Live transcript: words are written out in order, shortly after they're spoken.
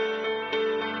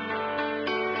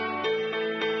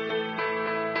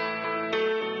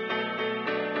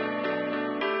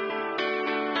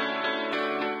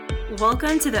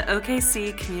Welcome to the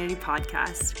OKC Community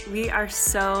Podcast. We are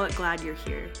so glad you're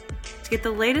here. To get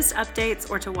the latest updates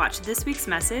or to watch this week's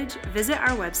message, visit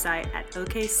our website at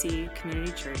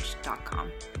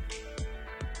okccommunitychurch.com.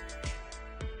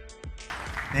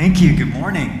 Thank you. Good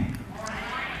morning.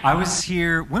 I was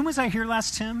here, when was I here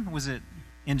last, Tim? Was it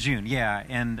in June? Yeah,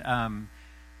 and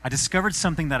I discovered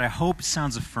something that I hope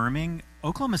sounds affirming.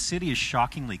 Oklahoma City is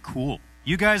shockingly cool.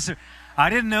 You guys are,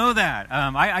 I didn't know that.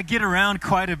 I get around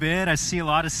quite a bit. I see a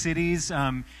lot of cities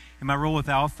in my role with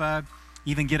Alpha,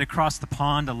 even get across the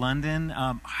pond to London.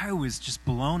 I was just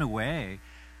blown away.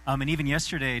 And even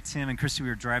yesterday, Tim and Christy, we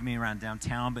were driving me around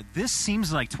downtown, but this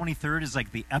seems like 23rd is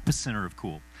like the epicenter of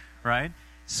cool, right?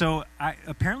 So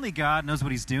apparently God knows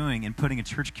what he's doing in putting a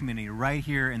church community right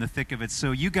here in the thick of it.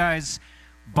 So you guys,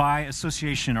 by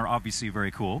association, are obviously very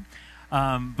cool.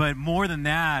 But more than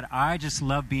that, I just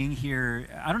love being here.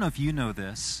 I don't know if you know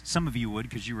this. Some of you would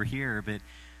because you were here. But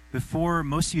before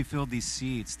most of you filled these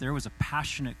seats, there was a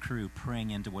passionate crew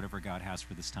praying into whatever God has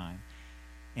for this time.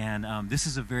 And this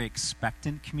is a very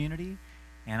expectant community.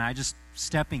 And I just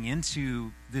stepping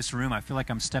into this room, I feel like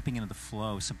I'm stepping into the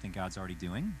flow of something God's already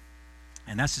doing.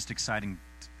 And that's just exciting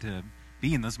to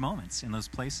be in those moments, in those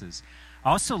places. I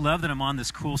also love that I'm on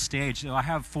this cool stage. I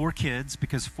have 4 kids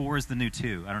because 4 is the new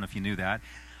 2. I don't know if you knew that.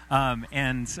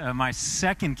 My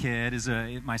second kid is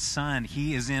my son.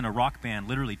 He is in a rock band,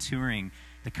 literally touring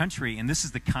the country. And this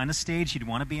is the kind of stage he'd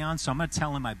want to be on. So I'm going to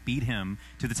tell him I beat him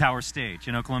to the Tower Stage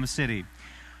in Oklahoma City.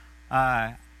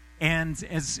 And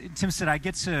as Tim said, I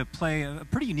get to play a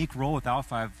pretty unique role with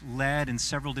Alpha. I've led in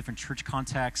several different church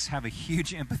contexts, have a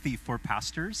huge empathy for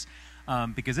pastors,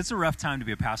 because it's a rough time to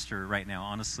be a pastor right now,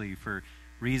 honestly, for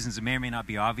reasons that may or may not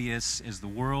be obvious. As the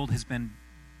world has been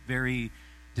very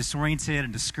disoriented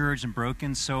and discouraged and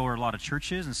broken, so are a lot of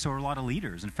churches and so are a lot of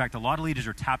leaders. In fact, a lot of leaders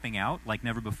are tapping out like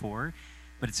never before,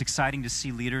 but it's exciting to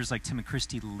see leaders like Tim and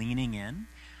Christy leaning in.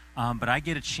 But I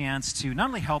get a chance to not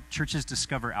only help churches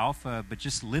discover Alpha, but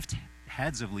just lift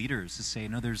heads of leaders to say,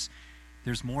 no, there's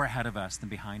more ahead of us than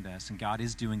behind us. And God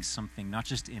is doing something, not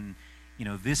just in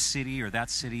this city or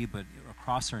that city, but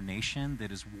across our nation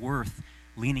that is worth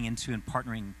leaning into and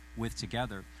partnering with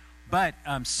together. But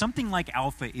something like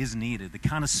Alpha is needed, the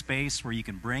kind of space where you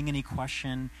can bring any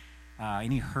question,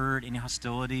 any hurt, any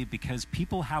hostility, because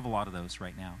people have a lot of those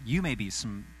right now. You may be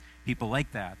some people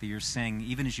like that you're saying,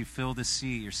 even as you fill this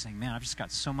seat, you're saying, man, I've just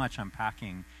got so much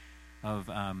unpacking of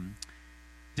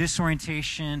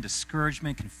disorientation,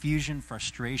 discouragement, confusion,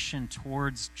 frustration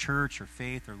towards church or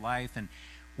faith or life. And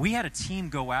we had a team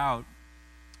go out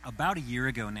about a year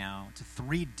ago now to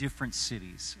 3 different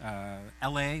cities,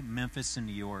 LA, Memphis, and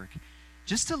New York,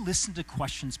 just to listen to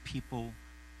questions people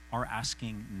are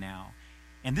asking now.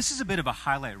 And this is a bit of a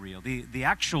highlight reel. The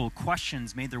actual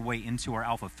questions made their way into our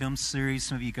Alpha film series.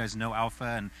 Some of you guys know Alpha,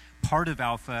 and part of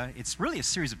Alpha, it's really a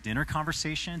series of dinner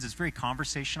conversations. It's very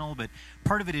conversational, but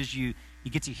part of it is you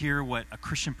get to hear what a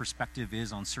Christian perspective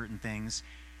is on certain things.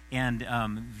 And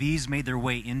these made their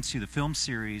way into the film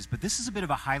series, but this is a bit of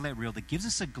a highlight reel that gives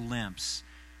us a glimpse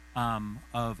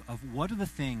of what are the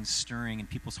things stirring in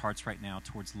people's hearts right now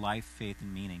towards life, faith,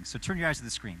 and meaning. So turn your eyes to the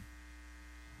screen.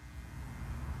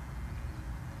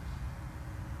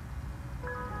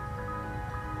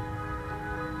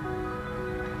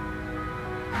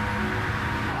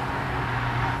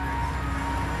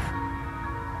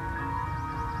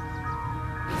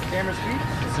 Camera speeds?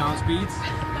 Sound speeds?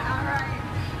 Alright.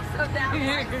 So down.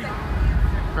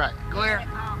 Right. Clear.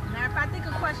 Now, if I think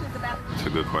of questions about... It's a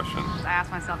good question. I ask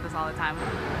myself this all the time.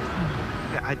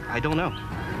 Yeah, I don't know.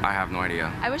 I have no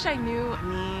idea. I wish I knew.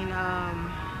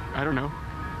 I don't know.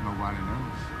 Nobody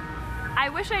knows. I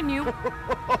wish I knew.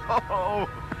 Oh,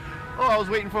 I was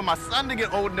waiting for my son to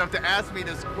get old enough to ask me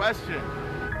this question.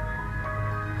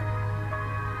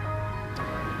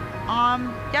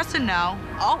 Yes and no.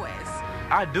 Always.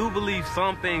 I do believe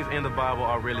some things in the Bible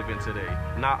are relevant today.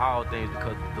 Not all things,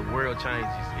 because the world changes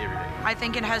every day. I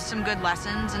think it has some good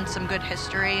lessons and some good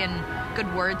history and good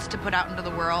words to put out into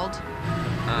the world.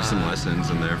 There's some lessons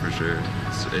in there for sure.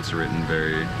 It's written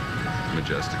very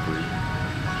majestically.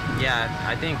 Yeah,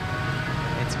 I think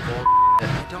it's bull. I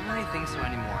don't really think so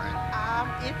anymore. I'm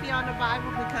iffy on the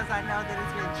Bible because I know that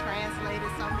it's been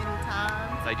translated so many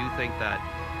times. I do think that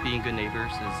being good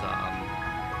neighbors is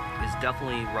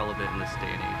definitely relevant in this day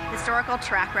and age. Historical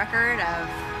track record of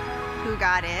who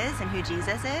God is and who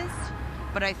Jesus is.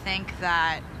 But I think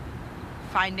that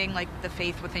finding like the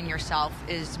faith within yourself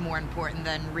is more important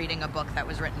than reading a book that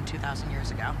was written 2,000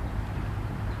 years ago.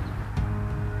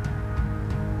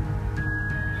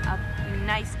 A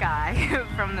nice guy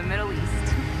from the Middle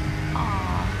East.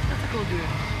 Aw, that's a cool dude.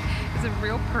 He's a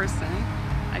real person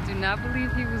I do not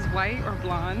believe he was white or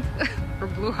blonde or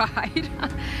blue-eyed.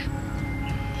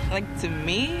 Like to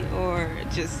me, or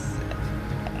just...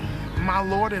 My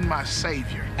Lord and my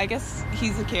Savior. I guess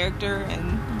he's a character in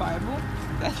the Bible.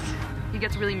 He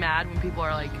gets really mad when people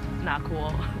are like, not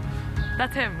cool.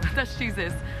 That's him. That's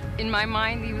Jesus. In my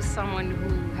mind, he was someone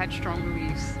who had strong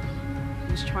beliefs.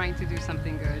 He was trying to do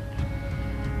something good.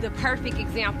 The perfect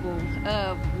example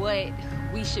of what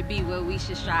we should be, what we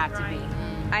should strive to be.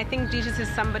 I think Jesus is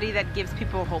somebody that gives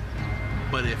people hope.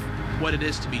 But if what it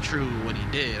is to be true, what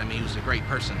he did, I mean, he was a great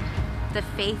person. The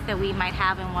faith that we might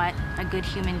have in what a good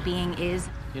human being is.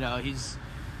 You know, he's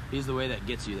the way that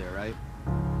gets you there, right?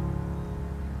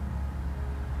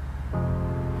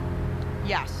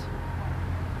 Yes.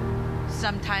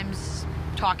 Sometimes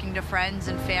talking to friends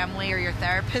and family or your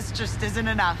therapist just isn't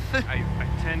enough. I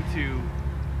tend to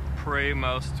pray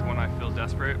most when I feel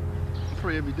desperate. I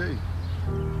pray every day.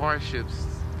 Hardships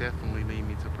definitely lead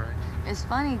me to pray. It's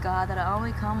funny, God, that I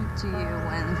only come to you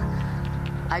when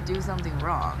I do something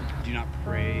wrong. Do not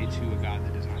pray to a God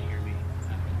that does not hear me.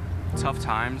 Tough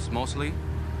times, mostly.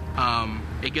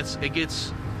 It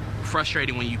gets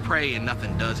frustrating when you pray and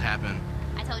nothing does happen.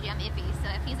 I told you I'm iffy, so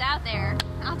if he's out there,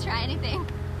 I'll try anything.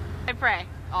 I pray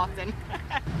often.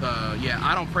 Yeah,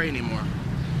 I don't pray anymore,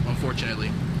 unfortunately.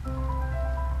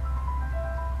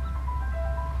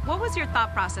 What was your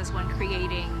thought process when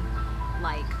creating,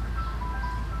 like,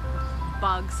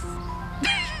 bugs?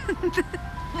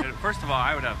 First of all,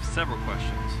 I would have several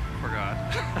questions for God.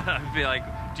 I'd be like,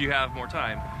 do you have more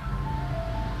time?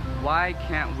 Why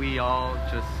can't we all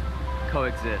just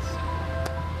coexist?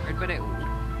 Right, but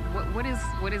what is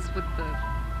with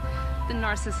the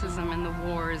narcissism and the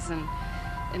wars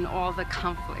and all the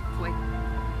conflict? Like,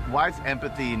 why is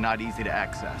empathy not easy to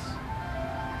access?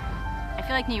 I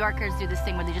feel like New Yorkers do this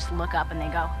thing where they just look up and they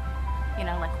go, you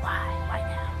know, like, why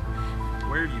now?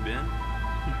 Where have you been?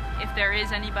 If there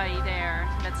is anybody there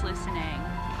that's listening,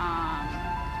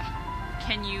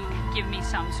 can you give me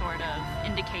some sort of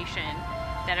indication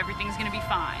that everything's going to be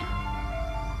fine?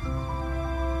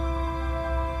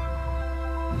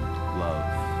 Love.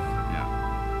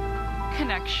 Yeah.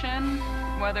 Connection,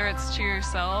 whether it's to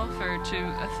yourself or to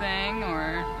a thing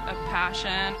or a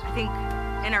passion. I think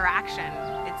interaction.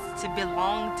 It's to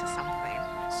belong to something.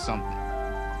 Something.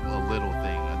 A little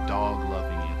thing. A dog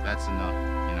loving you. That's enough,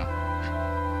 you know?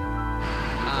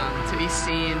 To be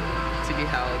seen, to be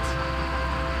held.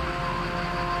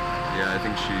 Yeah,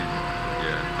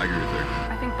 I agree with her.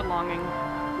 I think belonging,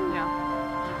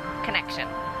 yeah. Connection.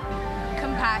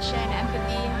 Compassion,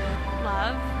 empathy.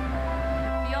 Love.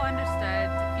 Feel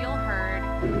understood, to feel heard.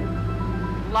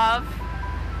 Love.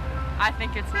 I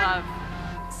think it's love.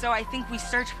 So I think we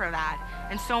search for that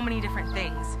in so many different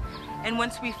things. And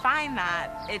once we find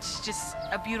that, it's just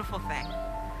a beautiful thing.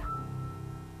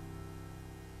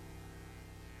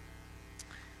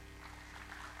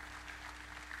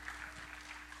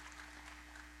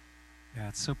 Yeah,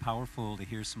 it's so powerful to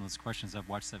hear some of those questions. I've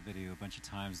watched that video a bunch of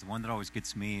times. The one that always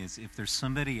gets me is, if there's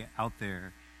somebody out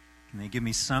there, can they give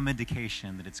me some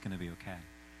indication that it's going to be okay?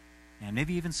 And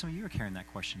maybe even some of you are carrying that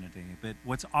question today. But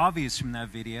what's obvious from that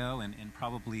video, and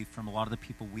probably from a lot of the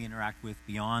people we interact with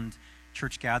beyond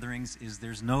church gatherings, is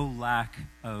there's no lack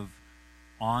of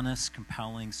honest,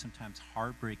 compelling, sometimes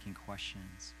heartbreaking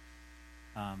questions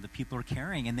that people are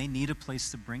carrying, and they need a place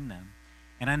to bring them.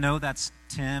 And I know that's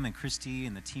Tim and Christy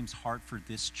and the team's heart for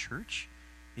this church,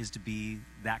 is to be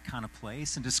that kind of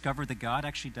place and discover that God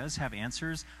actually does have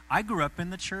answers. I grew up in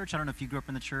the church. I don't know if you grew up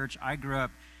in the church. I grew up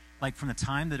like from the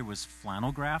time that it was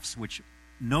flannel graphs, which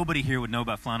nobody here would know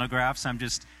about flannel graphs. I'm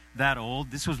just that old.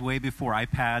 This was way before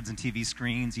iPads and TV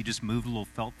screens. You just moved little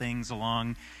felt things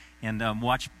along and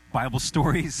watch Bible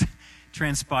stories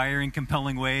transpire in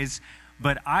compelling ways.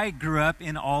 But I grew up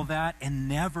in all that and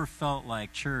never felt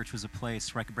like church was a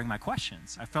place where I could bring my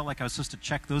questions. I felt like I was supposed to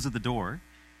check those at the door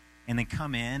and then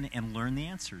come in and learn the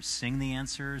answers, sing the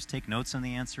answers, take notes on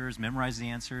the answers, memorize the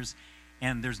answers.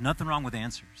 And there's nothing wrong with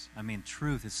answers. I mean,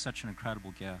 truth is such an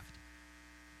incredible gift.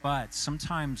 But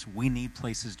sometimes we need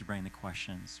places to bring the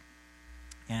questions.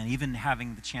 And even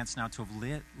having the chance now to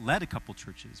have led a couple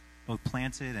churches, both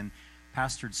planted and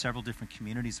pastored several different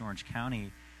communities in Orange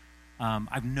County,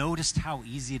 I've noticed how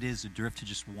easy it is to drift to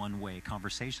just one-way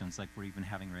conversations like we're even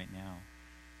having right now.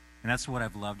 And that's what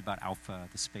I've loved about Alpha,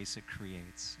 the space it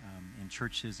creates. In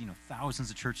churches,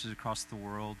 thousands of churches across the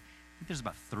world. I think there's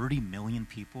about 30 million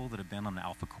people that have been on the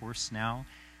Alpha course now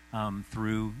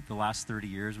through the last 30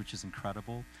 years, which is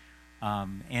incredible.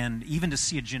 And even to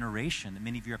see a generation that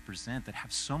many of you represent that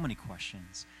have so many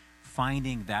questions,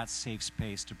 finding that safe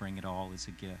space to bring it all is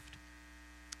a gift.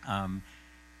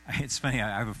 It's funny,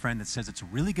 I have a friend that says it's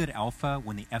really good alpha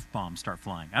when the F-bombs start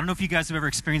flying. I don't know if you guys have ever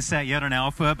experienced that yet on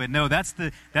alpha, but no, that's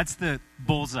the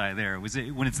bullseye there,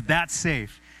 when it's that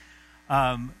safe.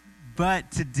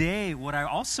 But today, what I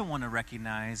also want to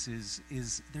recognize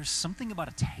is there's something about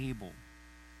a table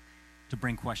to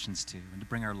bring questions to and to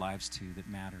bring our lives to that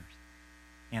matters.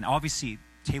 And obviously,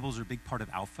 tables are a big part of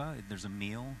alpha. There's a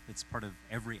meal that's part of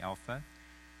every alpha.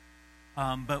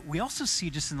 But we also see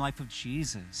just in the life of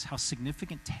Jesus how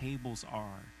significant tables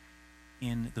are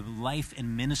in the life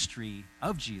and ministry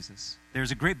of Jesus.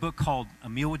 There's a great book called A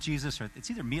Meal with Jesus, or it's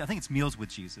either I think it's Meals with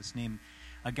Jesus, named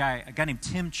a guy named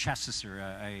Tim Chester,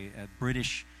 a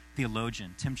British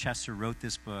theologian. Tim Chester wrote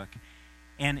this book.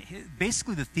 And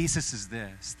basically the thesis is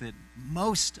this, that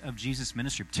most of Jesus'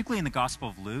 ministry, particularly in the Gospel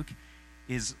of Luke,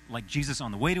 is like Jesus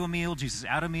on the way to a meal, Jesus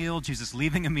at a meal, Jesus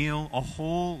leaving a meal, a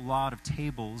whole lot of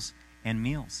tables and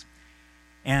meals.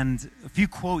 And a few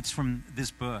quotes from this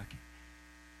book.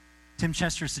 Tim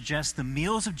Chester suggests the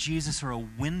meals of Jesus are a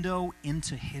window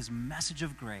into his message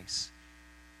of grace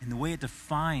and the way it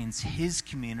defines his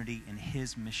community and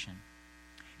his mission.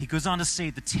 He goes on to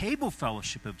say the table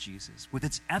fellowship of Jesus, with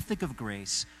its ethic of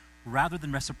grace rather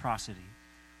than reciprocity,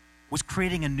 was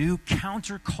creating a new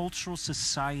countercultural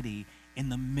society in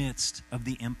the midst of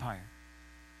the empire.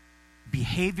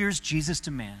 Behaviors Jesus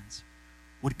demands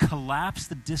would collapse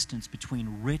the distance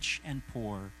between rich and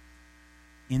poor,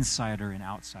 insider and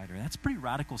outsider. That's pretty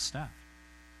radical stuff.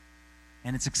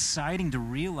 And it's exciting to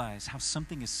realize how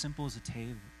something as simple as a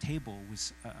table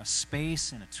was a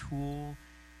space and a tool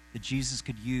that Jesus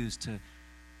could use to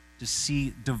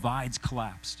see divides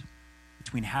collapsed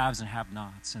between haves and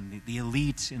have-nots, and the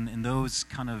elite and those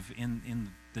kind of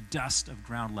in the dust of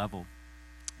ground level.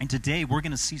 And today we're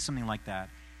going to see something like that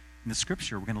in the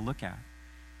scripture we're going to look at.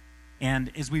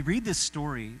 And as we read this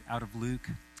story out of Luke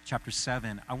chapter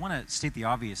 7, I want to state the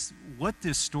obvious. What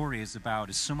this story is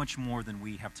about is so much more than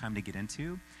we have time to get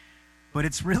into, but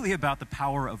it's really about the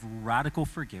power of radical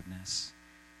forgiveness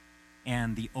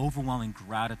and the overwhelming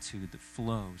gratitude that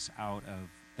flows out of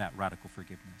that radical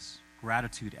forgiveness.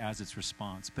 Gratitude as its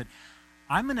response. But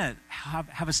I'm going to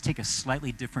have us take a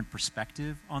slightly different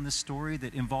perspective on this story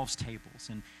that involves tables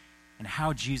and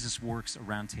how Jesus works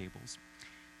around tables.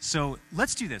 So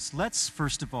let's do this. Let's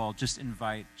first of all just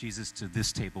invite Jesus to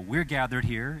this table. We're gathered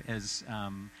here as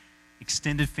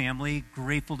extended family,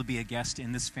 grateful to be a guest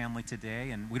in this family today.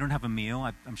 And we don't have a meal.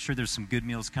 I'm sure there's some good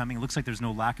meals coming. It looks like there's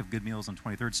no lack of good meals on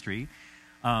 23rd Street.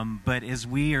 But as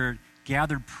we are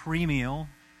gathered pre-meal,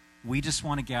 we just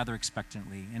want to gather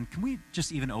expectantly. And can we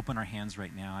just even open our hands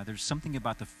right now? There's something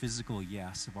about the physical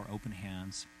yes of our open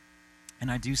hands.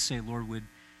 And I do say, Lord, would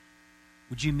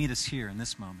you meet us here in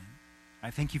this moment? I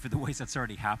thank you for the ways that's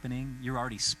already happening. You're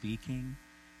already speaking.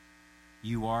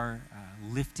 You are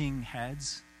lifting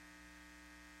heads,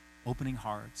 opening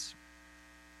hearts.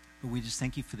 But we just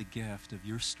thank you for the gift of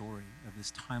your story, of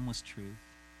this timeless truth,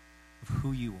 of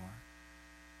who you are,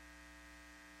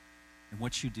 and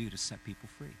what you do to set people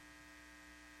free.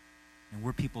 And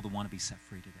we're people that want to be set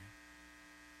free today.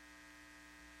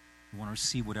 We want to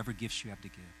receive whatever gifts you have to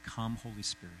give. Come, Holy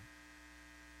Spirit.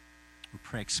 We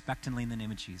pray expectantly in the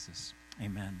name of Jesus.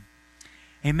 Amen.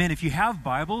 Amen. If you have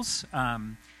Bibles,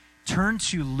 turn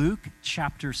to Luke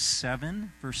chapter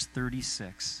 7, verse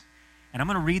 36. And I'm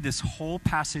going to read this whole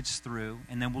passage through,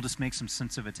 and then we'll just make some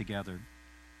sense of it together.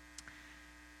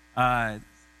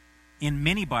 In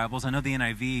many Bibles, I know the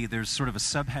NIV, there's sort of a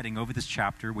subheading over this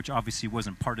chapter, which obviously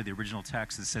wasn't part of the original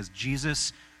text, that says,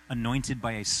 Jesus anointed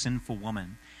by a sinful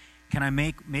woman. Can I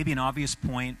make maybe an obvious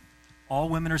point? All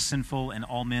women are sinful, and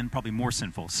all men probably more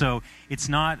sinful. So it's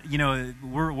not,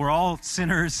 we're all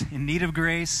sinners in need of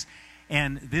grace,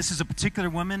 and this is a particular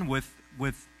woman with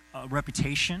a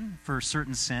reputation for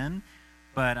certain sin,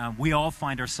 but we all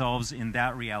find ourselves in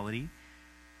that reality.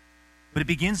 But it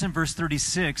begins in verse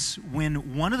 36,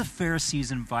 when one of the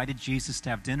Pharisees invited Jesus to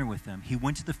have dinner with them, he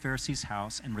went to the Pharisee's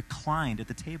house and reclined at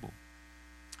the table.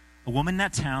 A woman in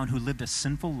that town who lived a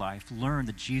sinful life learned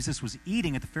that Jesus was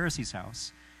eating at the Pharisee's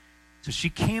house. So she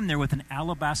came there with an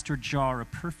alabaster jar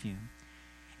of perfume,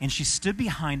 and she stood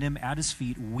behind him at his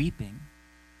feet, weeping.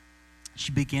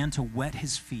 She began to wet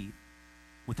his feet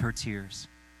with her tears.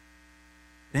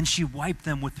 Then she wiped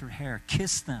them with her hair,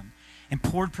 kissed them, and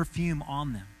poured perfume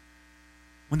on them.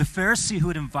 When the Pharisee who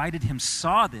had invited him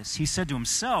saw this, he said to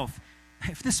himself,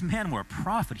 if this man were a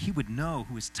prophet, he would know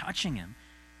who is touching him,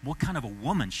 what kind of a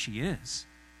woman she is,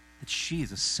 that she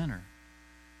is a sinner.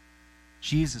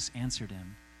 Jesus answered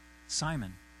him,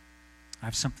 Simon, I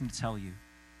have something to tell you.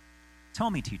 Tell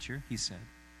me, teacher, he said.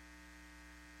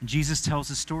 And Jesus tells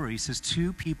the story. He says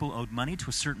 2 people owed money to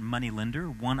a certain money lender.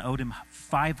 One owed him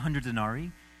 500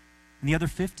 denarii and the other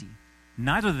 50.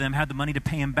 Neither of them had the money to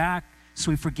pay him back,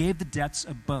 so he forgave the debts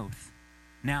of both.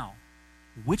 Now,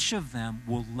 which of them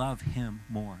will love him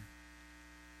more?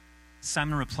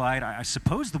 Simon replied, I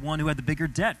suppose the one who had the bigger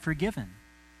debt forgiven.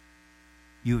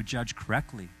 You have judged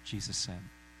correctly, Jesus said.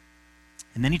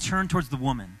 And then he turned towards the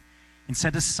woman and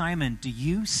said to Simon, do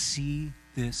you see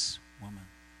this woman?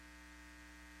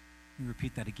 Let me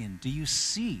repeat that again. Do you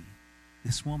see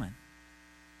this woman?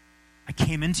 I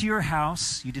came into your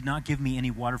house. You did not give me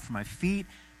any water for my feet,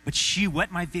 but she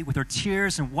wet my feet with her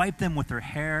tears and wiped them with her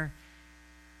hair.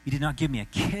 You did not give me a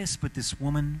kiss, but this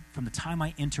woman, from the time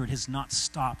I entered, has not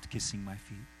stopped kissing my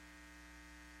feet.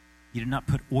 You did not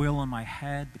put oil on my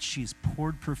head, but she has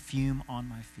poured perfume on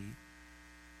my feet.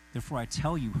 Therefore, I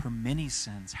tell you, her many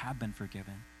sins have been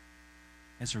forgiven,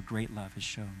 as her great love has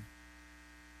shown.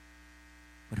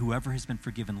 But whoever has been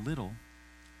forgiven little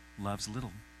loves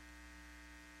little.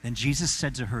 Then Jesus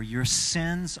said to her, your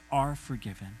sins are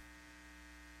forgiven.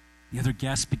 The other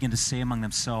guests began to say among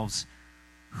themselves,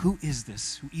 who is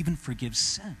this who even forgives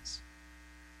sins?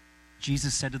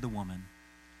 Jesus said to the woman,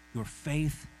 your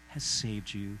faith has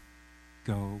saved you.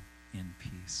 Go in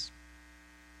peace.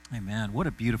 Amen. What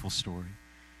a beautiful story.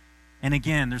 And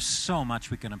again, there's so much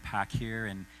we can unpack here,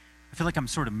 and I feel like I'm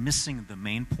sort of missing the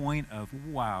main point of,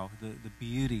 wow, the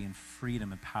beauty and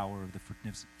freedom and power of the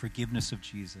forgiveness of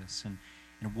Jesus,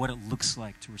 and what it looks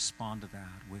like to respond to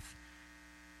that with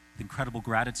incredible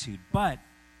gratitude. But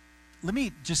let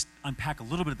me just unpack a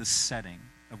little bit of the setting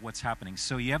of what's happening.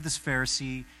 So you have this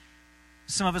Pharisee.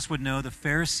 Some of us would know the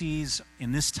Pharisees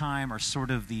in this time are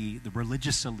sort of the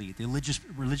religious elite, the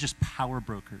religious power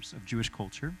brokers of Jewish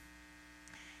culture.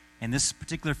 And this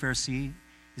particular Pharisee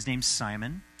is named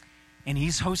Simon, and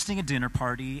he's hosting a dinner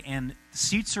party, and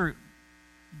seats are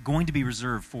going to be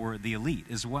reserved for the elite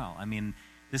as well. I mean,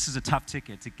 this is a tough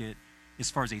ticket to get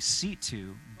as far as a seat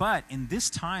to. But in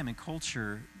this time and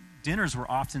culture, dinners were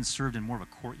often served in more of a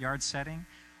courtyard setting,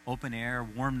 open air,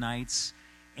 warm nights,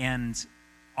 and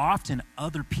often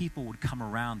other people would come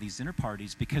around these dinner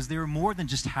parties because they were more than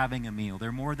just having a meal.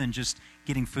 They're more than just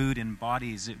getting food in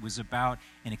bodies. It was about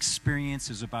an experience.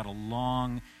 It was about a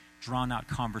long, drawn-out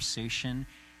conversation.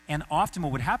 And often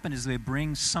what would happen is they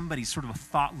bring somebody, sort of a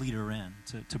thought leader in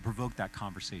to provoke that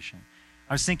conversation.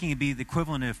 I was thinking it'd be the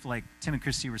equivalent if, like, Tim and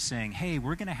Christy were saying, hey,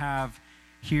 we're going to have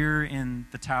here in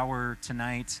the tower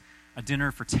tonight a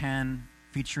dinner for 10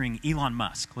 featuring Elon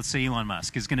Musk. Let's say Elon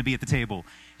Musk is going to be at the table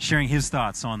sharing his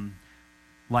thoughts on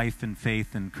life and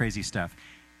faith and crazy stuff.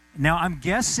 Now, I'm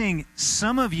guessing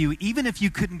some of you, even if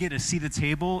you couldn't get a seat at the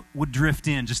table, would drift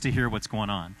in just to hear what's going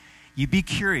on. You'd be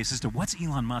curious as to what's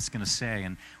Elon Musk going to say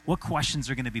and what questions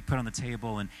are going to be put on the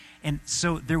table. And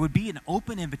so there would be an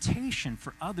open invitation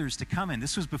for others to come in.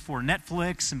 This was before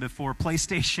Netflix and before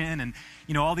PlayStation and,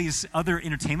 you know, all these other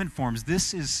entertainment forms.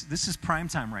 This is prime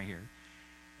time right here.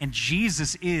 And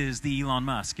Jesus is the Elon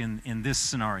Musk in this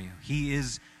scenario. He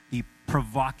is the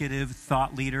provocative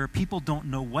thought leader. People don't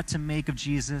know what to make of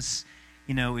Jesus.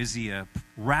 You know, is he a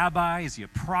rabbi? Is he a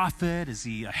prophet? Is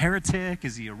he a heretic?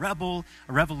 Is he a rebel,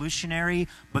 a revolutionary?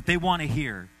 But they want to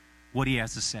hear what he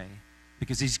has to say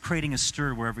because he's creating a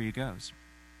stir wherever he goes.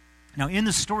 Now, in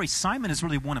the story, Simon is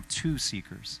really one of two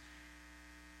seekers.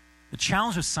 The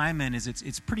challenge of Simon is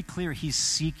it's pretty clear he's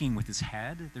seeking with his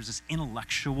head. There's this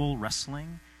intellectual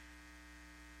wrestling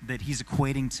that he's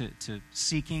equating to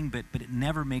seeking, but it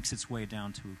never makes its way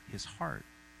down to his heart.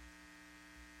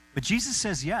 But Jesus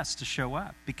says yes to show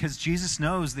up because Jesus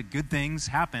knows that good things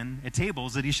happen at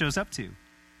tables that he shows up to.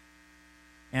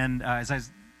 And as I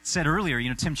said earlier, you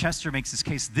know, Tim Chester makes this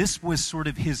case. This was sort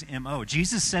of his MO.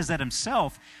 Jesus says that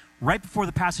himself right before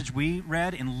the passage we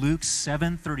read in Luke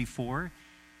 7:34.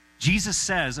 Jesus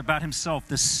says about himself,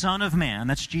 the Son of Man,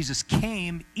 that's Jesus,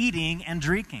 came eating and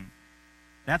drinking.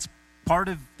 That's part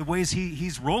of the ways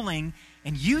he's rolling.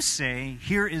 And you say,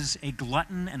 here is a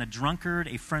glutton and a drunkard,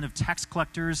 a friend of tax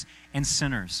collectors and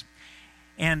sinners.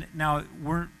 And now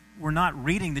we're not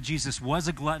reading that Jesus was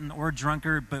a glutton or a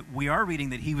drunkard, but we are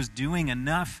reading that he was doing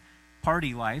enough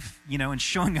party life, you know, and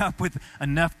showing up with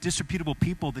enough disreputable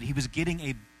people that he was getting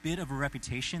a bit of a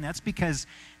reputation. That's because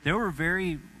there was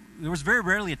very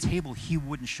rarely a table he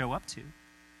wouldn't show up to.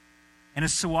 And it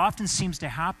so often seems to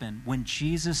happen when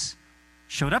Jesus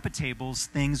showed up at tables,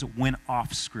 things went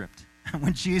off script.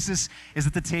 When Jesus is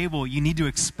at the table, you need to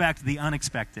expect the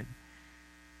unexpected.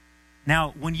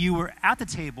 Now, when you were at the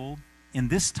table in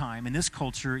this time, in this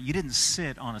culture, you didn't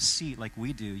sit on a seat like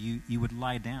we do. You would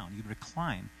lie down. You would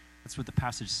recline. That's what the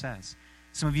passage says.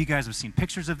 Some of you guys have seen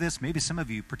pictures of this. Maybe some of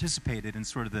you participated in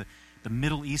sort of the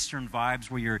Middle Eastern vibes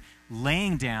where you're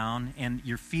laying down and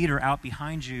your feet are out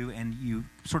behind you and you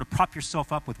sort of prop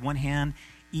yourself up with one hand,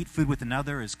 eat food with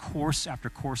another as course after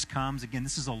course comes. Again,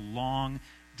 this is a long,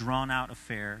 drawn-out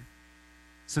affair.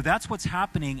 So that's what's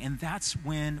happening, and that's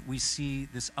when we see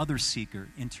this other seeker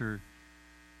enter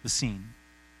the scene.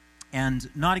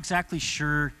 And not exactly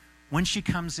sure when she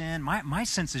comes in. My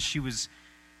sense is she was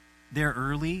there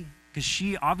early because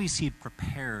she obviously had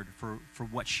prepared for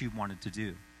what she wanted to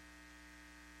do.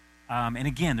 And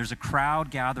again, there's a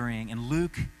crowd gathering, and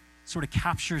Luke sort of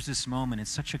captures this moment in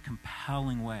such a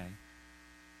compelling way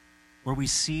where we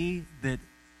see that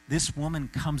this woman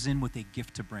comes in with a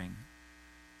gift to bring.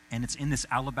 And it's in this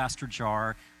alabaster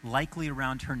jar, likely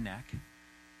around her neck.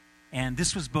 And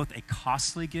this was both a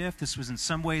costly gift. This was in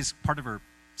some ways part of her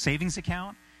savings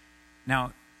account.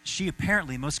 Now, she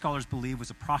apparently, most scholars believe, was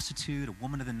a prostitute, a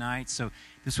woman of the night. So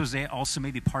this was also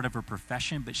maybe part of her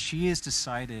profession. But she has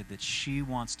decided that she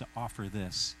wants to offer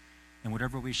this in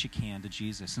whatever way she can to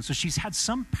Jesus. And so she's had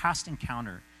some past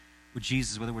encounter with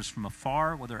Jesus, whether it was from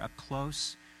afar, whether up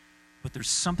close. But there's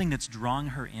something that's drawing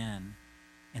her in.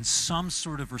 And some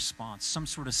sort of response, some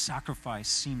sort of sacrifice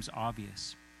seems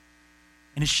obvious.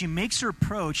 And as she makes her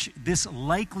approach, this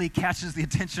likely catches the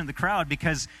attention of the crowd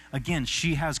because, again,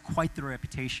 she has quite the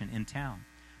reputation in town.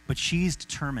 But she's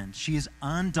determined. She is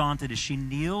undaunted as she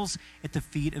kneels at the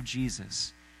feet of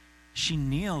Jesus. She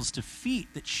kneels to feet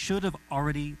that should have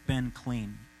already been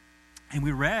clean. And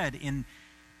we read in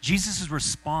Jesus'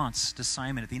 response to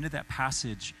Simon at the end of that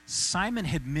passage, Simon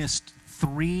had missed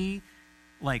 3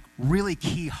 really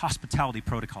key hospitality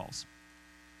protocols.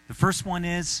 The first one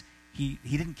is he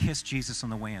didn't kiss Jesus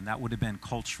on the way in. That would have been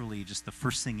culturally just the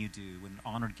first thing you do when an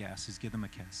honored guest is give them a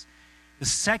kiss. The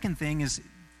second thing is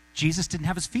Jesus didn't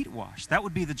have his feet washed. That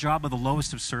would be the job of the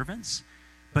lowest of servants.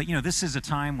 But, this is a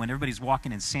time when everybody's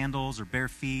walking in sandals or bare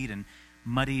feet and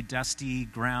muddy, dusty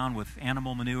ground with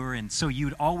animal manure. And so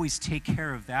you'd always take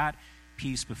care of that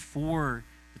piece before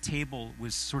the table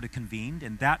was sort of convened,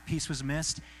 and that piece was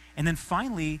missed. And then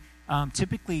finally,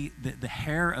 typically the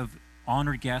hair of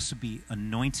honored guests would be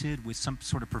anointed with some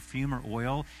sort of perfume or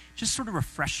oil, just sort of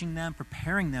refreshing them,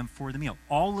 preparing them for the meal.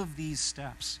 All of these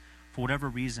steps, for whatever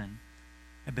reason,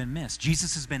 have been missed.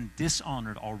 Jesus has been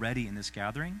dishonored already in this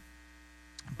gathering,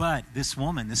 but this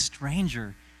woman, this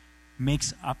stranger,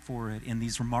 makes up for it in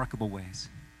these remarkable ways.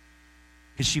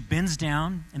 Because she bends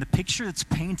down, and the picture that's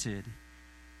painted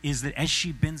is that as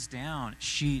she bends down,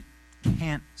 she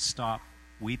can't stop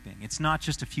weeping. It's not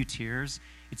just a few tears.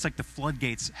 It's like the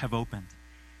floodgates have opened.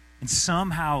 And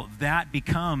somehow that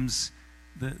becomes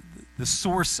the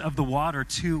source of the water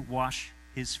to wash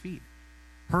his feet.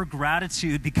 Her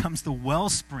gratitude becomes the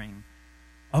wellspring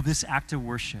of this act of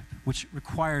worship, which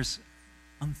requires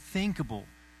unthinkable,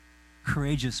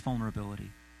 courageous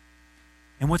vulnerability.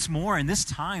 And what's more, in this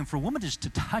time, for a woman to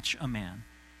touch a man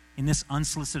in this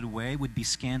unsolicited way would be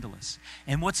scandalous.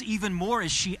 And what's even more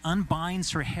is she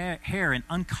unbinds her hair and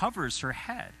uncovers her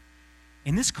head.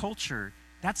 In this culture,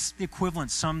 that's the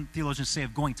equivalent, some theologians say,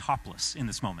 of going topless in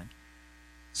this moment.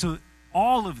 So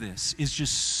all of this is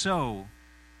just so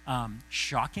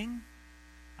shocking.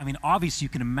 I mean, obviously you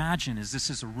can imagine as this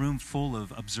is a room full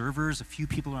of observers, a few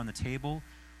people are on the table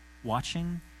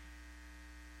watching,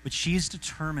 but she's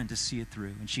determined to see it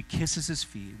through. And she kisses his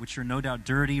feet, which are no doubt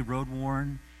dirty,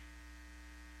 road-worn.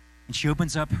 And she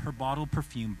opens up her bottle of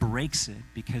perfume, breaks it,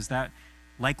 because that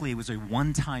likely was a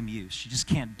one-time use. She just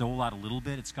can't dole out a little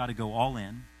bit. It's got to go all in.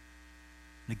 And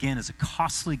again, it's a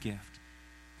costly gift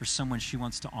for someone she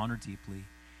wants to honor deeply.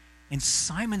 And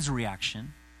Simon's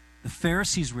reaction, the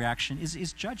Pharisee's reaction,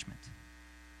 is judgment.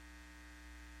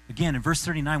 Again, in verse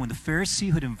 39, when the Pharisee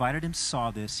who had invited him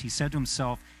saw this, he said to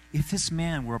himself, if this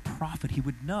man were a prophet, he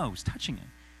would know who's touching him,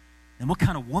 and what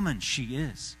kind of woman she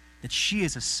is, that she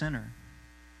is a sinner.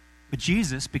 But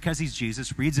Jesus, because he's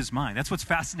Jesus, reads his mind. That's what's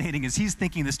fascinating, is he's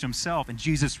thinking this to himself, and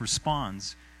Jesus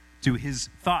responds to his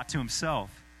thought to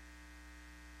himself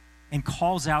and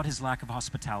calls out his lack of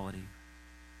hospitality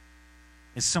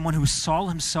as someone who saw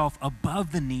himself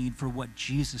above the need for what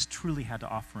Jesus truly had to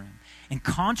offer him, and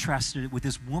contrasted it with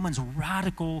this woman's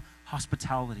radical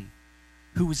hospitality.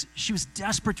 She was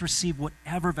desperate to receive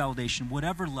whatever validation,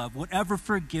 whatever love, whatever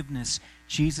forgiveness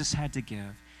Jesus had to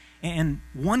give. And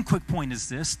one quick point is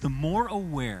this: the more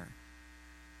aware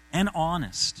and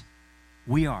honest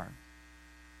we are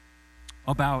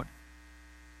about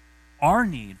our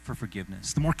need for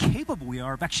forgiveness, the more capable we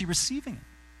are of actually receiving it.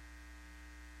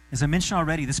 As I mentioned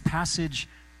already, this passage,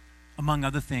 among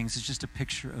other things, is just a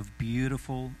picture of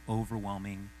beautiful,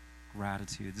 overwhelming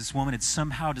gratitude. This woman had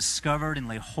somehow discovered and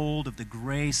laid hold of the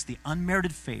grace, the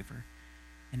unmerited favor,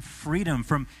 and freedom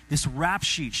from this rap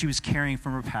sheet she was carrying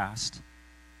from her past.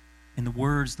 In the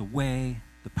words, the way,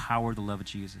 the power, the love of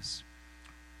Jesus.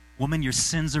 Woman, your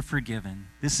sins are forgiven.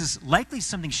 This is likely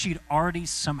something she'd already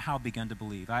somehow begun to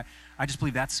believe. I just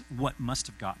believe that's what must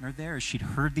have gotten her there, as she'd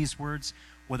heard these words,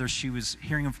 whether she was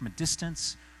hearing them from a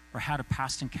distance or had a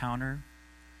past encounter.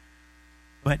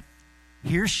 But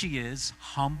here she is,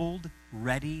 humbled,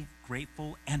 ready,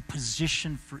 grateful, and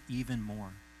positioned for even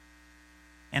more.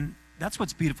 And that's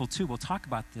what's beautiful too. We'll talk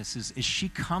about this, is she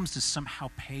comes to somehow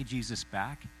pay Jesus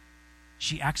back.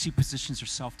 She actually positions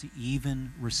herself to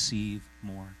even receive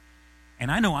more.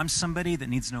 And I know I'm somebody that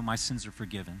needs to know my sins are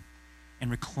forgiven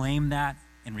and reclaim that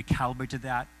and recalibrate to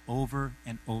that over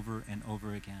and over and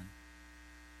over again.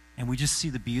 And we just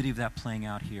see the beauty of that playing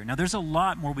out here. Now, there's a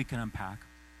lot more we can unpack.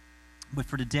 But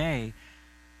for today,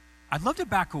 I'd love to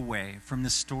back away from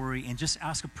this story and just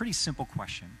ask a pretty simple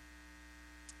question.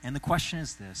 And the question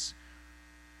is this: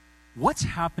 what's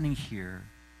happening here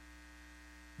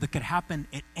that could happen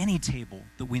at any table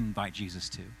that we invite Jesus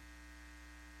to?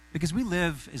 Because we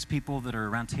live as people that are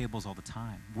around tables all the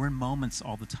time. We're in moments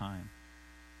all the time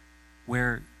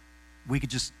where we could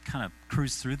just kind of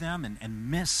cruise through them and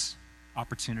miss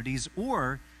opportunities,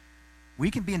 or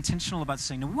we can be intentional about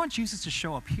saying, no, we want Jesus to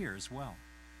show up here as well.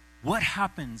 What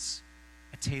happens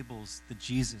at tables that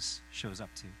Jesus shows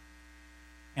up to?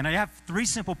 And I have 3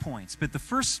 simple points, but the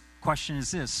first question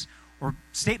is this, or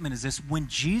statement is this: when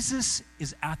Jesus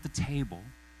is at the table,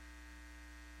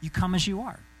 you come as you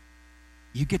are.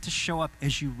 You get to show up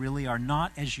as you really are,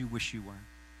 not as you wish you were.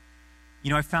 You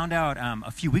know, I found out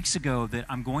a few weeks ago that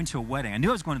I'm going to a wedding. I knew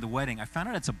I was going to the wedding. I found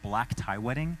out it's a black tie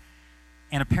wedding.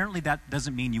 And apparently that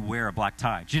doesn't mean you wear a black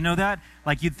tie. Did you know that?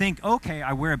 Like, you'd think, okay,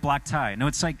 I wear a black tie. No,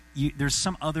 it's like there's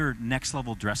some other next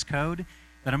level dress code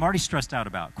that I'm already stressed out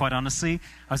about, quite honestly.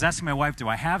 I was asking my wife, do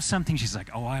I have something? She's like,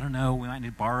 oh, I don't know. We might need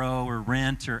to borrow or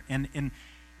rent. And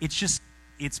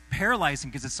it's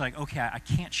paralyzing, because it's like, okay, I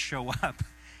can't show up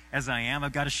as I am.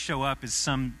 I've got to show up as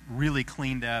some really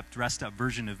cleaned up, dressed up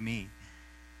version of me.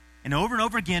 And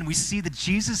over again, we see that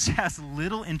Jesus has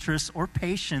little interest or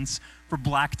patience for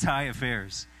black tie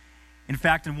affairs. In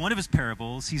fact, in one of his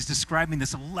parables, he's describing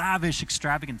this lavish,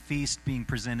 extravagant feast being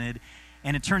presented.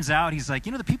 And it turns out, he's like,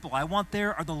 the people I want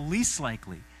there are the least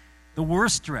likely, the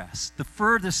worst dressed, the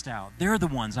furthest out. They're the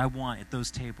ones I want at those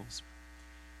tables.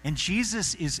 And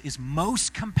Jesus is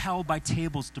most compelled by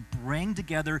tables to bring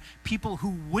together people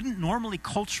who wouldn't normally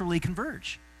culturally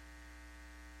converge.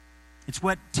 It's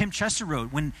what Tim Chester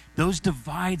wrote: when those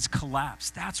divides collapse,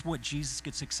 that's what Jesus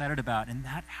gets excited about. And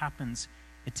that happens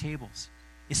at tables,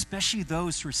 especially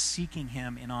those who are seeking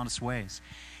him in honest ways.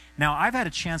 Now, I've had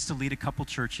a chance to lead a couple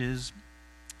churches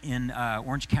in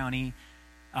Orange County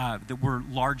that were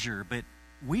larger. But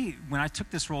when I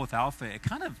took this role with Alpha, it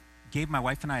kind of gave my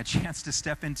wife and I a chance to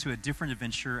step into a different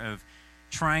adventure of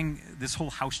trying this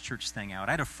whole house church thing out.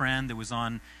 I had a friend that was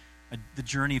on the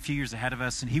journey a few years ahead of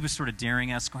us, and he was sort of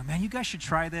daring us, going, man, you guys should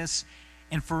try this.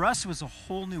 And for us, it was a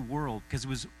whole new world, because it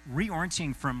was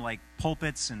reorienting from like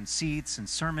pulpits and seats and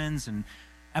sermons and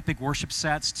epic worship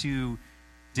sets to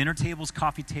dinner tables,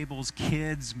 coffee tables,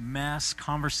 kids, mess,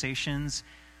 conversations.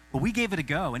 But we gave it a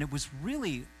go, and it was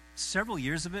really, several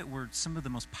years of it were some of the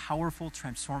most powerful,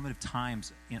 transformative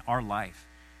times in our life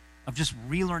of just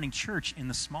relearning church in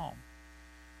the small.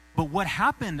 But what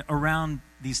happened around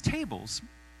these tables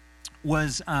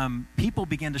was people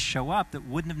began to show up that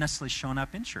wouldn't have necessarily shown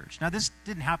up in church. Now, this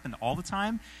didn't happen all the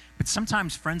time, but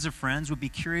sometimes friends of friends would be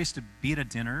curious to be at a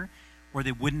dinner where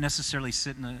they wouldn't necessarily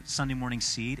sit in a Sunday morning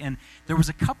seat. And there was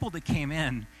a couple that came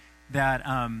in that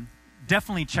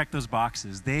definitely checked those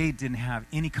boxes. They didn't have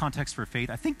any context for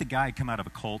faith. I think the guy had come out of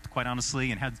a cult, quite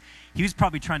honestly, and he was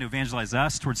probably trying to evangelize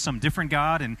us towards some different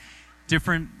God and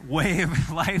different way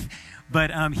of life.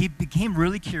 But he became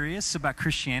really curious about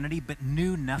Christianity, but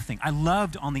knew nothing. I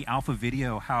loved on the Alpha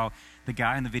video how the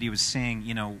guy in the video was saying,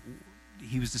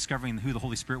 he was discovering who the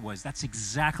Holy Spirit was. That's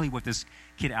exactly what this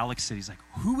kid Alex said. He's like,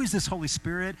 who is this Holy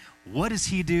Spirit? What does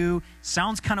he do?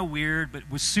 Sounds kind of weird, but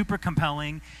was super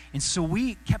compelling. And so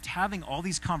we kept having all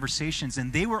these conversations,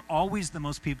 and they were always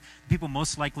the people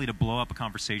most likely to blow up a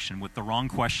conversation with the wrong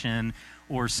question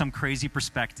or some crazy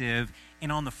perspective.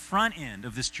 And on the front end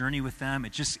of this journey with them,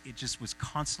 it just was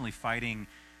constantly fighting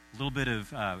a little bit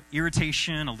of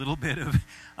irritation, a little bit of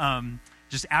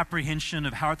just apprehension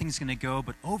of how are things going to go.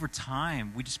 But over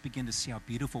time, we just begin to see how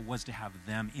beautiful it was to have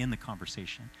them in the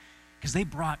conversation, because they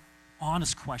brought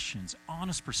honest questions,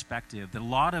 honest perspective that a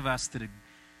lot of us that had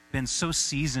been so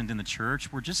seasoned in the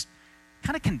church were just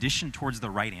kind of conditioned towards the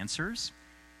right answers.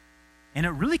 And it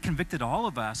really convicted all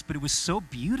of us, but it was so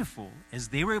beautiful as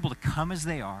they were able to come as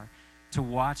they are to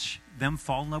watch them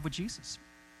fall in love with Jesus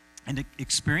and to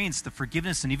experience the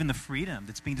forgiveness and even the freedom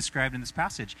that's being described in this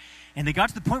passage. And they got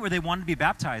to the point where they wanted to be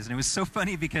baptized. And it was so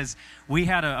funny because we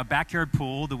had a backyard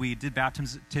pool that we did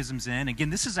baptisms in. Again,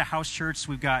 this is a house church, so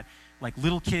we've got like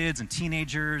little kids and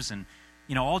teenagers and,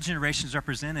 you know, all generations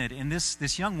represented. And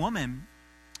this young woman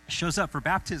shows up for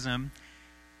baptism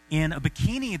in a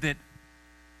bikini that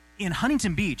in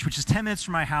Huntington Beach, which is 10 minutes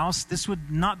from my house, this would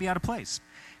not be out of place.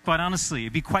 Quite honestly,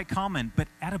 it'd be quite common. But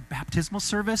at a baptismal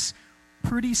service,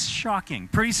 pretty shocking,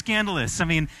 pretty scandalous. I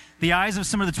mean, the eyes of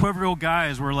some of the 12-year-old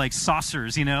guys were like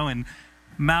saucers, you know, and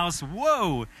mouths,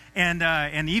 whoa.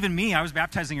 And even me, I was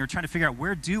baptizing her, trying to figure out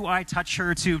where do I touch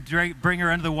her to bring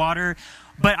her under the water.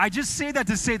 But I just say that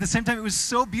to say at the same time, it was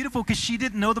so beautiful because she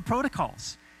didn't know the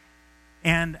protocols.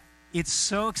 And it's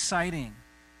so exciting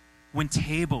when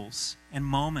tables and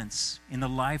moments in the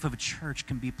life of a church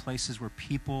can be places where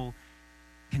people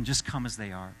can just come as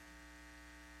they are.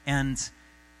 And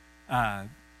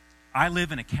I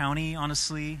live in a county,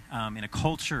 honestly, in a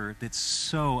culture that's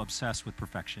so obsessed with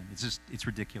perfection. It's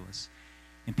ridiculous.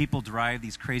 And people drive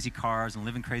these crazy cars and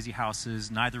live in crazy houses,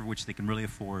 neither of which they can really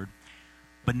afford.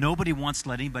 But nobody wants to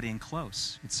let anybody in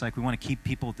close. It's like we want to keep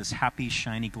people at this happy,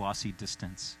 shiny, glossy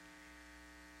distance.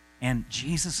 And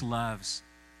Jesus loves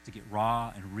to get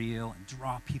raw and real and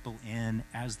draw people in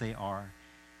as they are.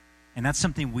 And that's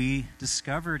something we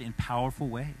discovered in powerful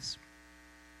ways.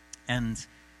 And,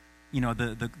 you know,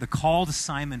 the call to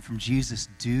Simon from Jesus,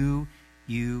 do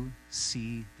you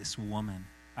see this woman?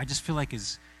 I just feel like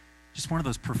is just one of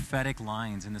those prophetic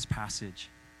lines in this passage,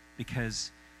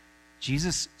 because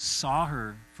Jesus saw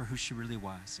her for who she really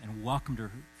was and welcomed her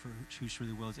for who she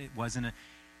really was. It wasn't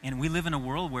and we live in a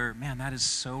world where, man, that is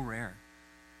so rare.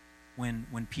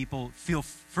 When people feel,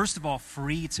 first of all,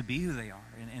 free to be who they are,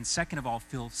 and second of all,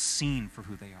 feel seen for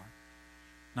who they are,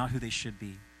 not who they should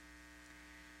be.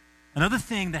 Another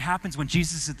thing that happens when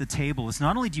Jesus is at the table is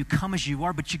not only do you come as you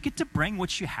are, but you get to bring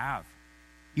what you have.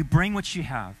 You bring what you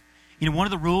have. You know, one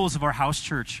of the rules of our house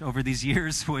church over these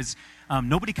years was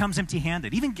nobody comes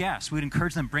empty-handed. Even guests, we would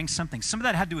encourage them to bring something. Some of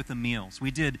that had to do with the meals. We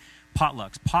did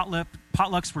potlucks.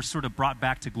 Potlucks were sort of brought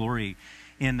back to glory.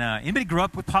 Anybody grew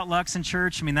up with potlucks in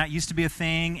church? I mean, that used to be a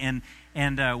thing,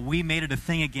 and we made it a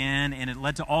thing again, and it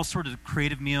led to all sorts of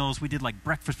creative meals. We did like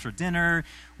breakfast for dinner.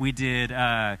 We did,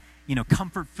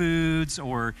 comfort foods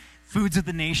or foods of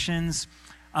the nations.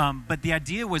 But the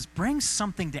idea was bring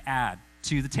something to add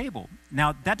to the table.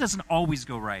 Now, that doesn't always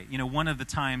go right. You know, one of the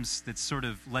times that's sort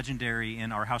of legendary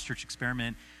in our house church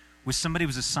experiment was somebody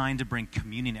was assigned to bring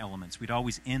communion elements. We'd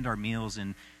always end our meals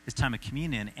in this time of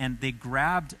communion, and they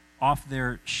grabbed off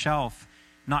their shelf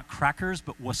not crackers,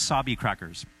 but wasabi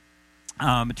crackers.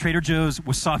 Trader Joe's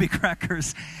wasabi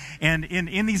crackers. And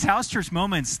in these house church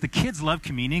moments, the kids love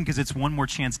communion because it's one more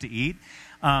chance to eat.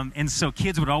 And so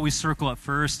kids would always circle up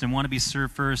first and want to be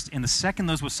served first. And the second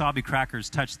those wasabi crackers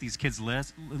touched these kids'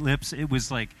 lips, it was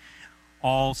like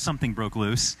something broke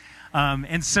loose.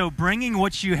 And so bringing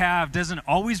what you have doesn't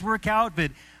always work out,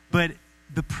 but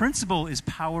the principle is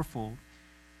powerful,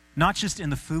 not just in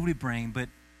the food we bring, but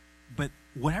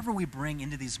whatever we bring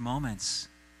into these moments,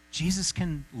 Jesus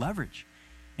can leverage.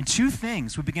 And two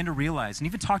things we begin to realize, and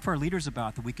even talk to our leaders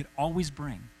about, that we could always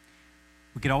bring.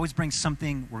 We could always bring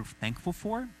something we're thankful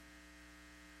for,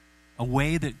 a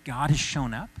way that God has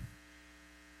shown up,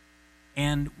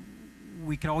 and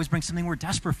we could always bring something we're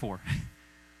desperate for.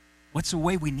 What's a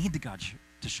way we need God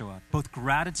to show up? Both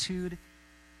gratitude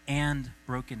and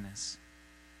brokenness.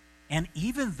 And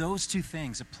even those two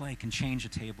things at play can change a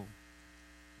table.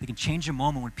 They can change a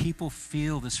moment when people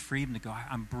feel this freedom to go,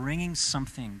 I'm bringing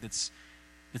something that's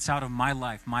out of my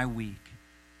life, my week,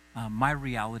 my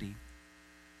reality.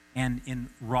 And in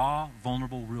raw,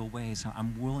 vulnerable, real ways,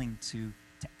 I'm willing to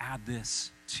add this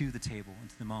to the table,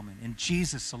 into the moment. And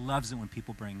Jesus loves it when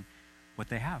people bring what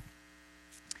they have.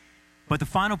 But the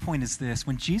final point is this.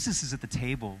 When Jesus is at the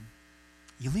table,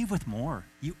 you leave with more.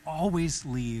 You always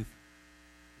leave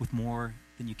with more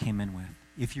than you came in with,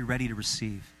 if you're ready to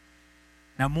receive.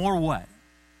 Now, more what?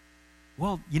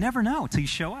 Well, you never know until you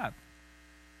show up.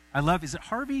 Is it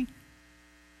Harvey?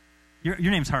 Your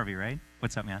name's Harvey, right?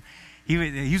 What's up, man? He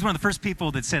was one of the first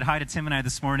people that said hi to Tim and I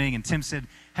this morning, and Tim said,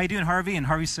 how you doing, Harvey? And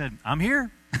Harvey said, I'm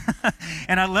here.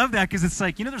 And I love that because it's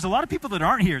like, there's a lot of people that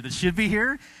aren't here that should be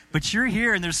here, but you're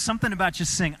here, and there's something about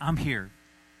just saying, I'm here,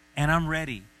 and I'm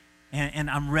ready, and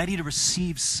I'm ready to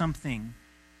receive something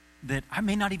that I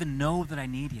may not even know that I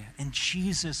need yet. And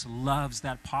Jesus loves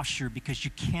that posture because you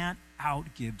can't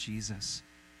outgive Jesus.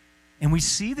 And we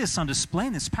see this on display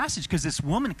in this passage because this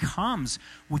woman comes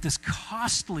with this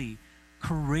costly,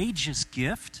 courageous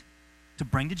gift to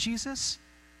bring to Jesus.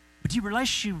 But do you realize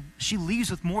she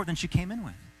leaves with more than she came in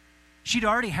with? She'd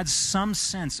already had some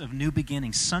sense of new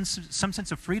beginnings, some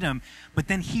sense of freedom, but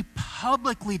then he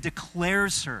publicly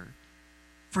declares her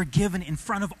forgiven in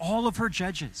front of all of her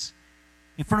judges,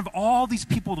 in front of all these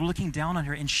people that are looking down on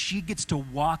her, and she gets to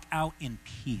walk out in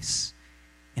peace,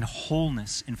 in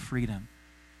wholeness, in freedom.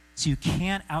 So you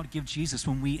can't outgive Jesus.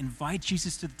 When we invite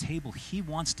Jesus to the table, he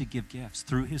wants to give gifts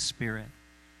through his Spirit.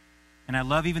 And I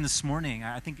love even this morning,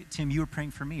 I think, Tim, you were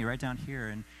praying for me right down here,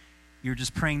 and you're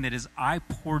just praying that as I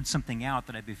poured something out,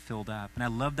 that I'd be filled up. And I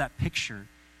love that picture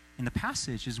in the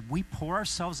passage as we pour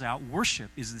ourselves out. Worship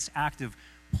is this act of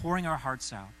pouring our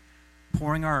hearts out,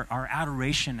 pouring our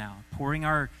adoration out, pouring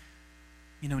our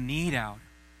need out.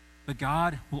 But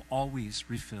God will always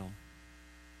refill.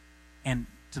 And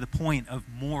to the point of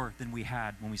more than we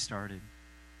had when we started.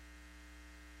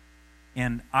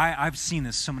 And I've seen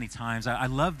this so many times. I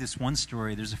love this one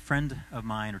story. There's a friend of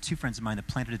mine, or two friends of mine, that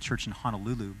planted a church in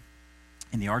Honolulu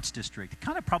in the Arts District. It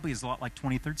kind of probably is a lot like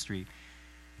 23rd Street.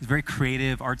 It's very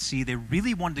creative, artsy. They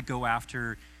really wanted to go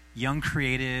after young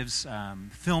creatives,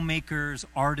 filmmakers,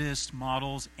 artists,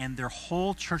 models, and their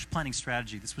whole church planting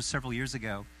strategy, this was several years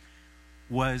ago,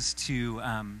 was to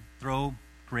throw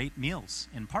great meals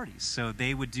and parties. So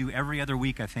they would do every other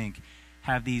week, I think,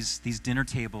 have these dinner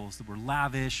tables that were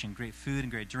lavish and great food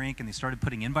and great drink, and they started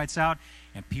putting invites out,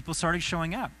 and people started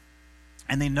showing up.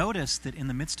 And they noticed that in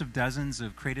the midst of dozens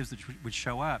of creatives that would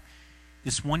show up,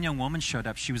 this one young woman showed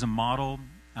up. She was a model,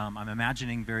 I'm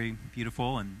imagining very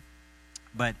beautiful,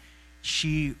 but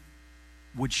she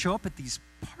would show up at these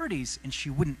parties and she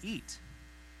wouldn't eat.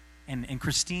 And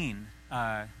Christine,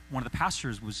 one of the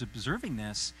pastors, was observing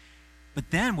this.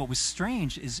 But then what was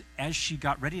strange is as she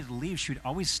got ready to leave, she would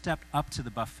always step up to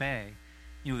the buffet,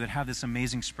 that have this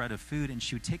amazing spread of food, and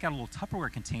she would take out a little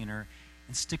Tupperware container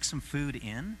and stick some food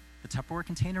in the Tupperware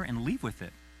container and leave with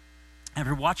it.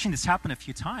 After watching this happen a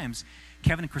few times,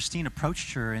 Kevin and Christine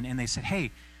approached her and they said,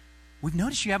 hey, we've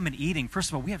noticed you haven't been eating. First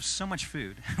of all, we have so much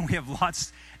food. We have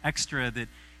lots extra that,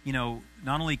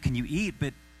 not only can you eat,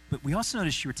 but we also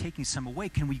noticed you were taking some away.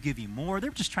 Can we give you more? They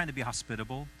were just trying to be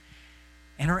hospitable.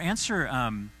 And her answer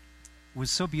was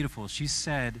so beautiful. She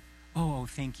said, oh,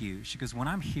 thank you. She goes, when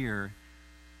I'm here,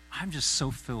 I'm just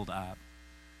so filled up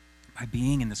by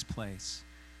being in this place,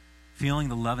 feeling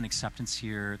the love and acceptance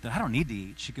here that I don't need to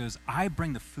eat. She goes, I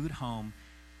bring the food home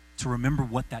to remember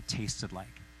what that tasted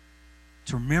like,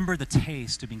 to remember the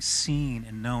taste of being seen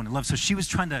and known and loved. So she was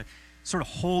trying to sort of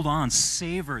hold on,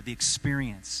 savor the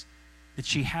experience that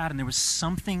she had. And there was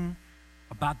something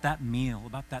about that meal,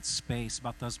 about that space,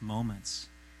 about those moments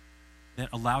that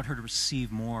allowed her to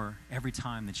receive more every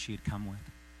time that she had come with.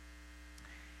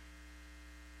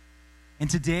 And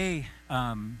today,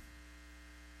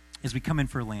 as we come in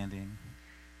for a landing,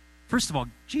 first of all,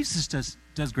 Jesus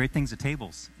does great things at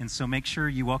tables, and so make sure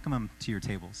you welcome him to your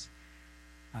tables.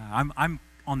 I'm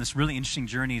on this really interesting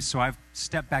journey, so I've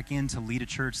stepped back in to lead a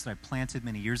church that I planted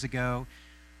many years ago.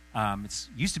 It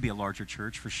used to be a larger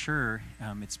church, for sure.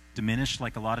 It's diminished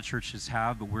like a lot of churches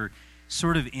have, but we're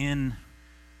sort of in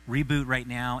reboot right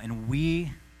now, and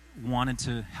we wanted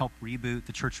to help reboot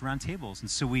the church around tables. And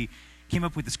so we came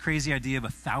up with this crazy idea of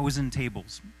 1,000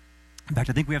 tables. In fact,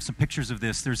 I think we have some pictures of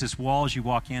this. There's this wall as you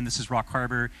walk in. This is Rock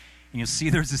Harbor, and you'll see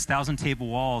there's this 1,000 table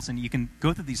walls, and you can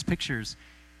go through these pictures,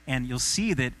 and you'll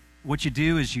see that what you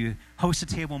do is you host a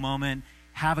table moment,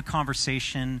 have a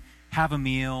conversation, have a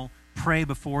meal, pray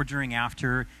before, during,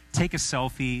 after, take a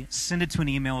selfie, send it to an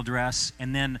email address,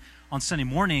 and then on Sunday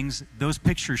mornings, those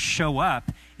pictures show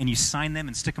up, and you sign them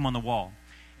and stick them on the wall.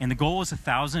 And the goal is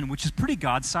 1,000, which is pretty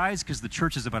God-sized because the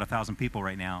church is about 1,000 people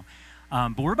right now.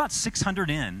 But we're about 600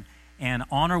 in and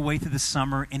on our way through the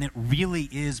summer, and it really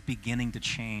is beginning to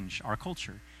change our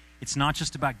culture. It's not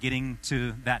just about getting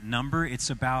to that number. It's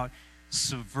about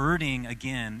subverting,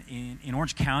 again, in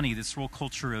Orange County, this whole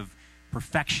culture of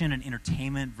perfection and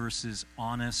entertainment versus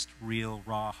honest, real,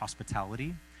 raw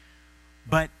hospitality.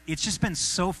 But it's just been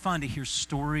so fun to hear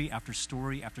story after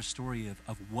story after story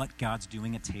of what God's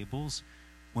doing at tables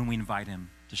when we invite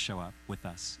him to show up with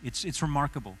us. It's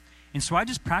remarkable. And so I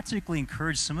just practically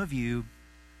encourage some of you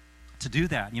to do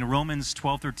that. Romans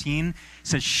 12:13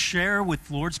 says, share with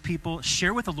the Lord's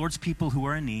people who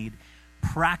are in need,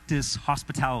 practice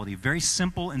hospitality. Very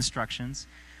simple instructions.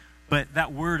 But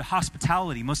that word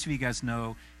hospitality, most of you guys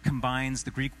know, combines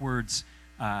the Greek words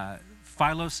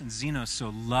philos and xenos,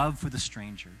 so love for the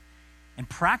stranger. And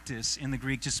practice in the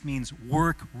Greek just means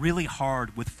work really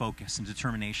hard with focus and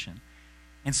determination.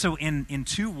 And so in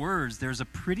 2 words, there's a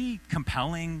pretty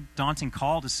compelling, daunting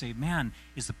call to say, man,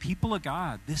 is the people of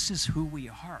God, this is who we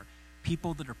are.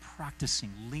 People that are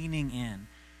practicing, leaning in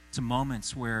to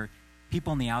moments where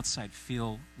people on the outside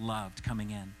feel loved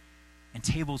coming in. And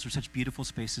tables are such beautiful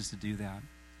spaces to do that.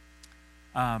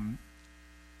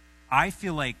 I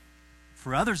feel like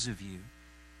for others of you,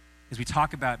 as we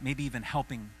talk about maybe even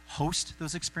helping host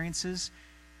those experiences,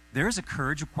 there is a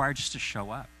courage required just to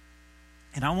show up.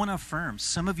 And I want to affirm,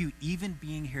 some of you even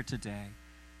being here today,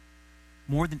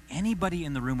 more than anybody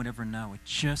in the room would ever know, it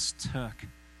just took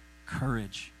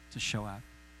courage to show up.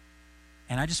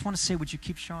 And I just want to say, would you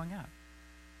keep showing up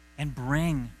and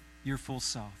bring your full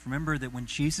self? Remember that when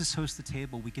Jesus hosts the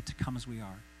table, we get to come as we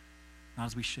are, not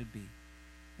as we should be.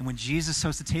 And when Jesus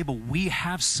hosts the table, we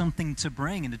have something to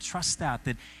bring, and to trust that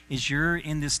as you're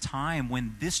in this time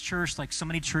when this church, like so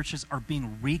many churches, are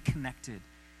being reconnected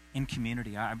in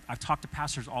community. I've talked to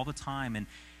pastors all the time, and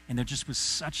there just was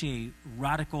such a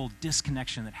radical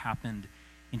disconnection that happened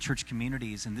in church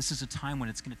communities, and this is a time when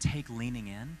it's going to take leaning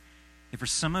in. And for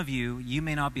some of you, you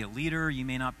may not be a leader, you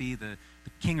may not be the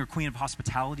king or queen of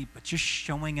hospitality, but just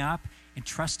showing up and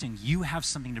trusting you have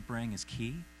something to bring is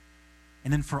key.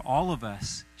 And then for all of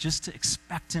us, just to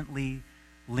expectantly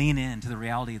lean into the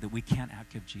reality that we can't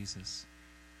outgive Jesus.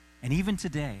 And even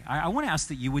today, I want to ask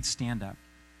that you would stand up.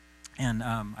 And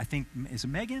I think, is it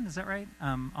Megan? Is that right?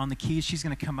 On the keys, she's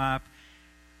going to come up.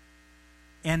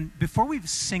 And before we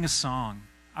sing a song,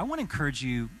 I want to encourage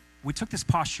you. We took this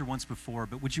posture once before,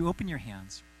 but would you open your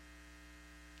hands?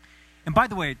 And by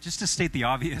the way, just to state the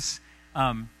obvious,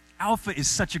 Alpha is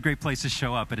such a great place to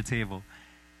show up at a table.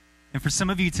 And for some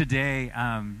of you today,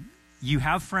 you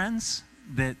have friends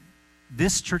that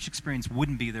this church experience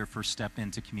wouldn't be their first step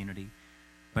into community.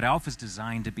 But Alpha is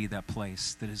designed to be that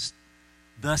place that is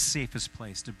the safest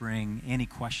place to bring any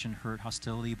question, hurt,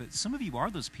 hostility. But some of you are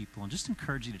those people, and just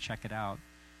encourage you to check it out.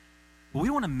 But we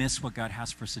don't want to miss what God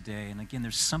has for us today. And again,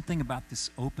 there's something about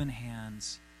this open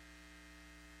hands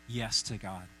yes to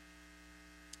God.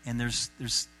 And there's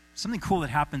something cool that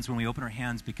happens when we open our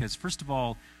hands, because first of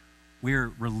all,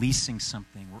 we're releasing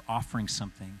something, we're offering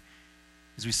something.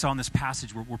 As we saw in this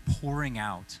passage, we're pouring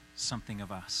out something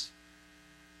of us.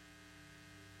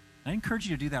 And I encourage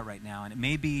you to do that right now. And it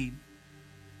may be,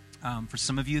 for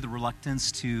some of you, the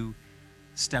reluctance to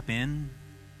step in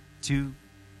to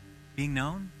being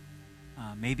known.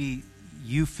 Maybe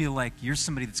you feel like you're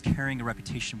somebody that's carrying a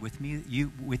reputation with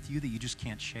you that you just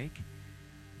can't shake.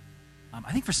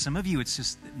 I think for some of you, it's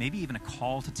just maybe even a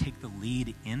call to take the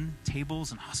lead in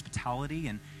tables and hospitality,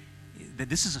 and that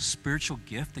this is a spiritual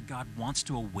gift that God wants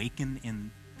to awaken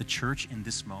in the church in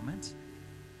this moment.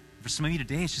 For some of you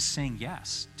today, it's just saying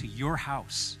yes to your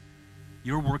house,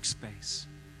 your workspace,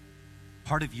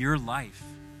 part of your life,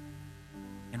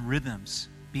 and rhythms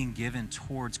being given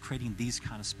towards creating these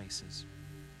kind of spaces.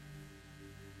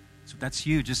 So if that's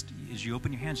you, just as you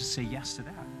open your hands, just say yes to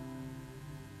that.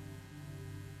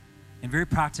 And very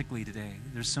practically today,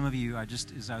 there's some of you,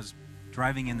 as I was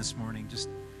driving in this morning,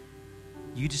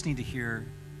 you just need to hear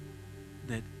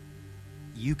that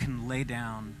you can lay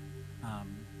down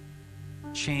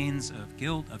chains of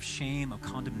guilt, of shame, of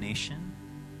condemnation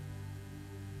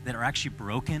that are actually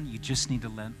broken. You just need to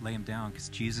lay them down, because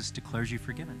Jesus declares you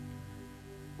forgiven.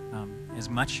 As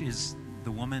much as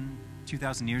the woman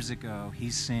 2,000 years ago,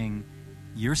 he's saying,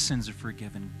 your sins are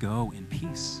forgiven, go in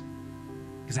peace.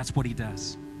 Because that's what he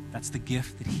does. That's the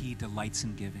gift that he delights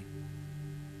in giving.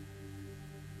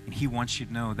 And he wants you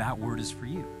to know that word is for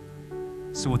you.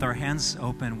 So with our hands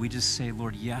open, we just say,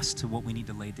 Lord, yes to what we need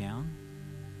to lay down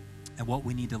and what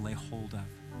we need to lay hold of.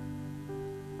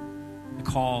 The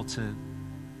call to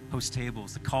host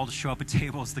tables, the call to show up at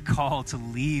tables, the call to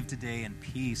leave today in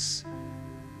peace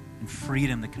and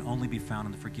freedom that can only be found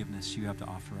in the forgiveness you have to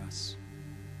offer us.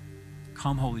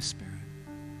 Come, Holy Spirit.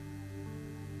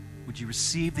 Would you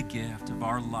receive the gift of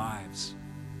our lives,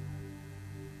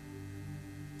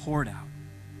 poured out,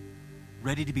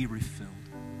 ready to be refilled?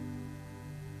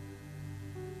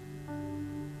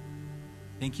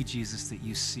 Thank you, Jesus, that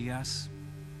you see us,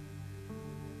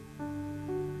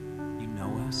 you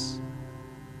know us,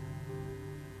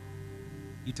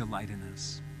 you delight in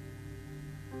us,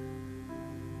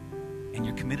 and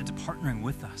you're committed to partnering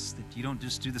with us, that you don't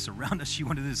just do this around us, you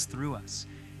want to do this through us.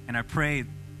 And I pray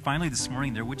finally this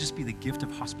morning, there would just be the gift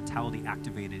of hospitality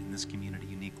activated in this community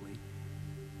uniquely.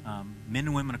 Men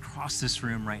and women across this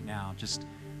room right now just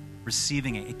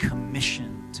receiving a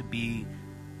commission to be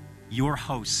your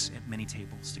hosts at many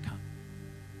tables to come.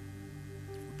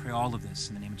 We pray all of this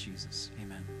in the name of Jesus.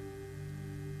 Amen.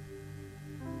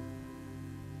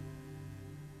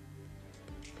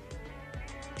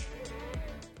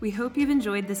 We hope you've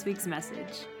enjoyed this week's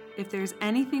message. If there's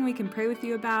anything we can pray with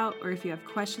you about, or if you have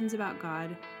questions about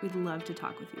God, we'd love to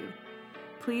talk with you.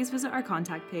 Please visit our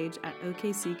contact page at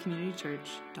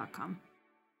okccommunitychurch.com.